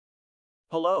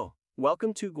Hello,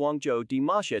 welcome to Guangzhou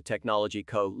Dimasha Technology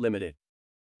Co. Limited.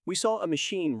 We saw a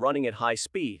machine running at high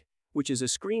speed, which is a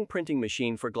screen printing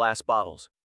machine for glass bottles.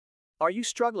 Are you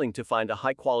struggling to find a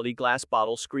high-quality glass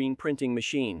bottle screen printing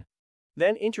machine?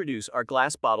 Then introduce our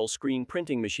glass bottle screen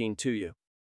printing machine to you.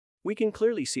 We can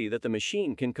clearly see that the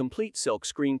machine can complete silk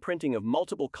screen printing of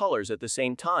multiple colors at the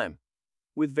same time,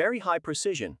 with very high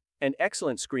precision and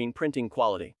excellent screen printing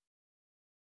quality.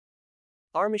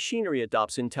 Our machinery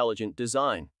adopts intelligent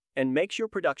design and makes your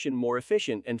production more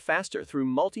efficient and faster through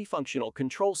multifunctional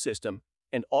control system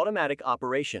and automatic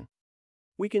operation.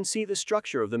 We can see the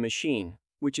structure of the machine,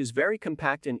 which is very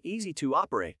compact and easy to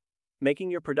operate,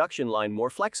 making your production line more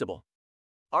flexible.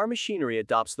 Our machinery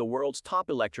adopts the world's top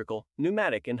electrical,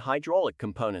 pneumatic and hydraulic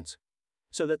components,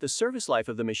 so that the service life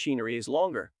of the machinery is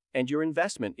longer and your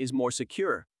investment is more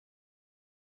secure.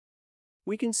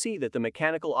 We can see that the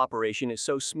mechanical operation is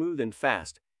so smooth and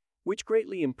fast, which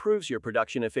greatly improves your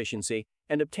production efficiency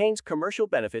and obtains commercial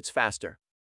benefits faster.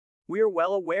 We are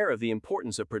well aware of the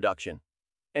importance of production,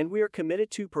 and we are committed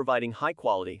to providing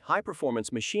high-quality,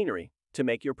 high-performance machinery to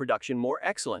make your production more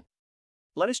excellent.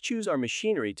 Let us choose our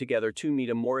machinery together to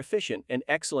meet a more efficient and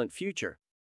excellent future.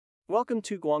 Welcome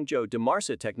to Guangzhou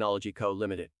Dimasha Technology Co.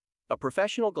 Limited, a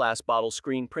professional glass bottle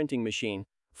screen printing machine,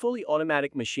 fully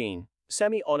automatic machine,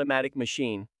 semi-automatic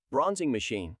machine, bronzing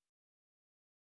machine,